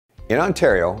In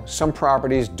Ontario, some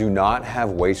properties do not have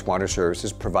wastewater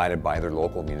services provided by their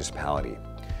local municipality.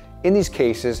 In these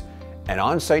cases, an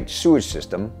on-site sewage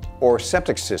system or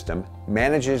septic system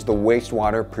manages the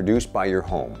wastewater produced by your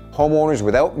home. Homeowners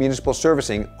without municipal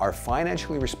servicing are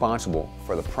financially responsible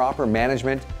for the proper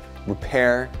management,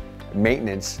 repair,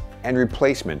 maintenance, and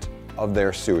replacement of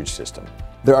their sewage system.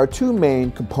 There are two main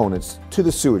components to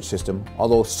the sewage system,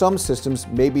 although some systems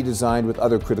may be designed with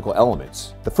other critical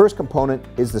elements. The first component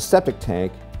is the septic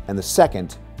tank, and the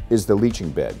second is the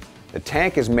leaching bed. The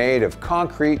tank is made of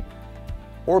concrete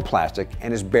or plastic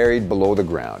and is buried below the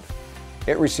ground.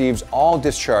 It receives all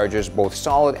discharges, both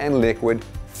solid and liquid,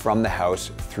 from the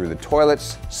house through the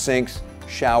toilets, sinks,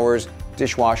 showers,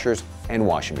 dishwashers, and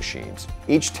washing machines.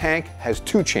 Each tank has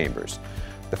two chambers.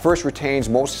 The first retains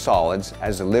most solids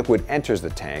as the liquid enters the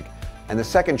tank, and the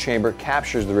second chamber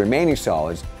captures the remaining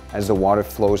solids as the water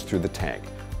flows through the tank.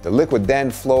 The liquid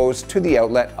then flows to the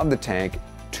outlet of the tank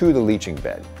to the leaching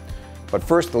bed. But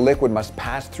first, the liquid must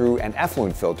pass through an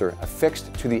effluent filter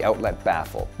affixed to the outlet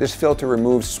baffle. This filter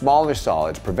removes smaller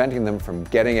solids, preventing them from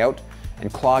getting out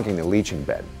and clogging the leaching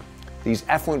bed. These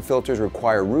effluent filters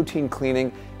require routine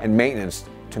cleaning and maintenance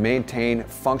to maintain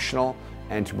functional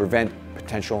and to prevent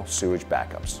potential sewage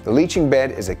backups. The leaching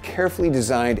bed is a carefully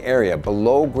designed area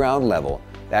below ground level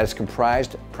that is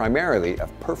comprised primarily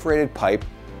of perforated pipe,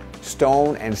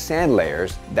 stone, and sand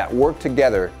layers that work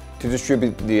together to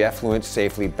distribute the effluent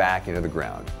safely back into the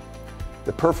ground.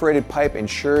 The perforated pipe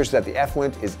ensures that the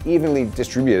effluent is evenly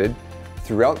distributed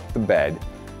throughout the bed,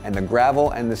 and the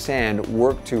gravel and the sand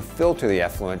work to filter the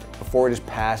effluent before it is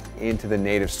passed into the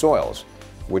native soils,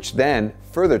 which then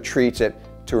further treats it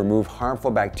to remove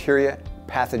harmful bacteria,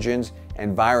 pathogens,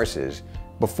 and viruses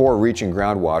before reaching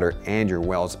groundwater and your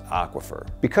well's aquifer.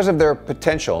 Because of their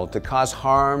potential to cause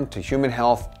harm to human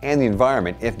health and the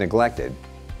environment if neglected,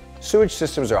 sewage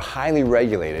systems are highly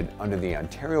regulated under the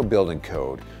Ontario Building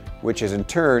Code, which is in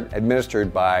turn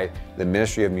administered by the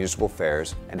Ministry of Municipal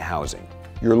Affairs and Housing.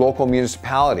 Your local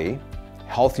municipality,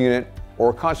 health unit,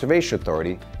 or conservation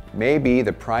authority may be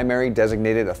the primary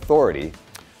designated authority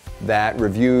that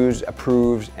reviews,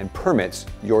 approves, and permits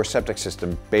your septic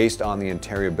system based on the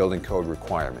Ontario Building Code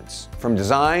requirements. From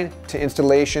design to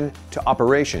installation to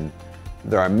operation,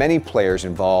 there are many players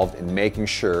involved in making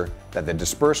sure that the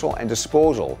dispersal and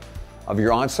disposal of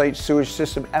your on-site sewage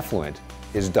system effluent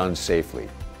is done safely.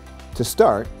 To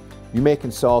start, you may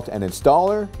consult an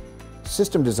installer,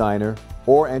 system designer,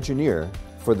 or engineer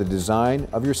for the design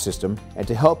of your system and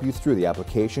to help you through the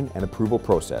application and approval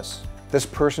process. This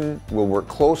person will work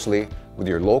closely with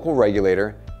your local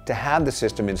regulator to have the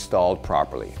system installed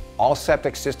properly. All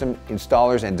septic system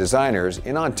installers and designers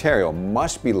in Ontario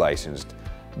must be licensed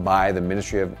by the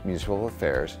Ministry of Municipal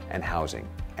Affairs and Housing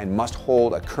and must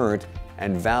hold a current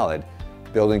and valid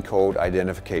Building Code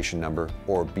Identification Number,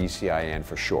 or BCIN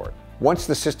for short. Once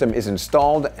the system is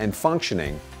installed and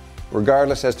functioning,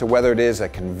 regardless as to whether it is a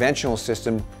conventional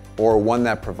system or one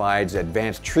that provides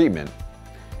advanced treatment,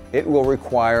 it will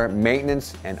require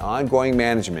maintenance and ongoing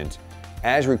management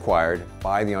as required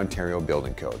by the Ontario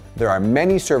Building Code. There are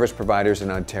many service providers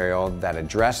in Ontario that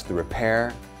address the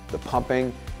repair, the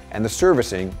pumping, and the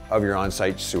servicing of your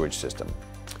on-site sewage system.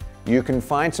 You can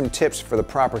find some tips for the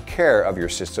proper care of your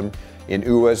system in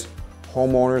UA's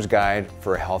Homeowners Guide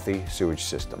for a Healthy Sewage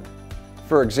System.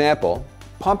 For example,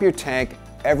 pump your tank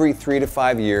every 3 to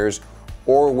 5 years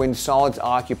or when solids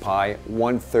occupy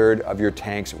 1/3 of your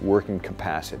tank's working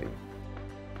capacity.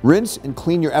 Rinse and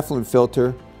clean your effluent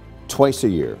filter twice a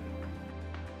year.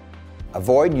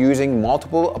 Avoid using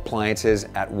multiple appliances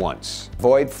at once.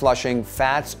 Avoid flushing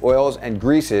fats, oils, and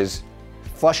greases,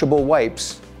 flushable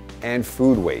wipes, and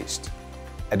food waste.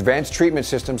 Advanced treatment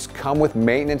systems come with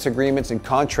maintenance agreements and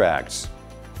contracts.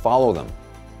 Follow them.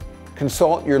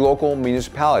 Consult your local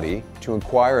municipality to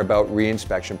inquire about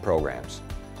re-inspection programs.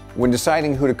 When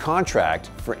deciding who to contract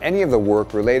for any of the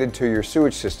work related to your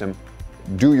sewage system,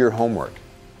 do your homework.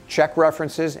 Check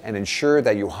references and ensure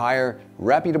that you hire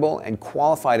reputable and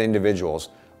qualified individuals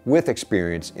with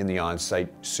experience in the on-site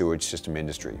sewage system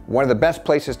industry. One of the best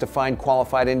places to find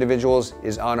qualified individuals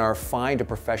is on our Find a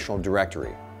Professional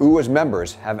directory. UA's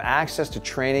members have access to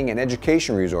training and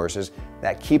education resources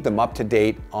that keep them up to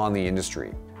date on the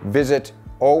industry. Visit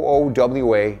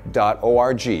oowa.org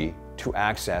to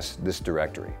access this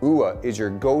directory. UA is your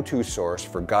go-to source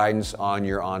for guidance on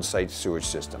your on-site sewage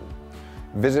system.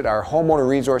 Visit our homeowner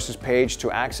resources page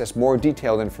to access more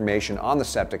detailed information on the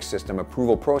septic system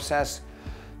approval process,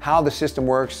 how the system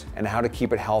works, and how to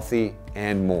keep it healthy,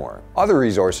 and more. Other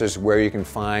resources where you can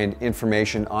find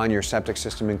information on your septic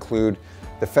system include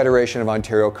the Federation of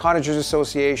Ontario Cottagers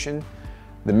Association,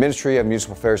 the Ministry of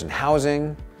Municipal Affairs and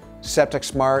Housing, Septic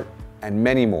Smart, and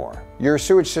many more. Your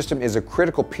sewage system is a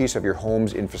critical piece of your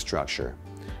home's infrastructure.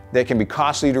 They can be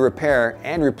costly to repair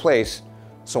and replace,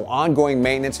 so ongoing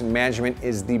maintenance and management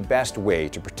is the best way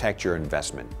to protect your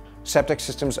investment. Septic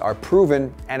systems are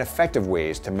proven and effective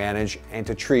ways to manage and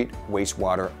to treat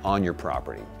wastewater on your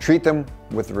property. Treat them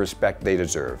with the respect they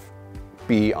deserve.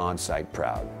 Be on-site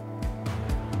proud.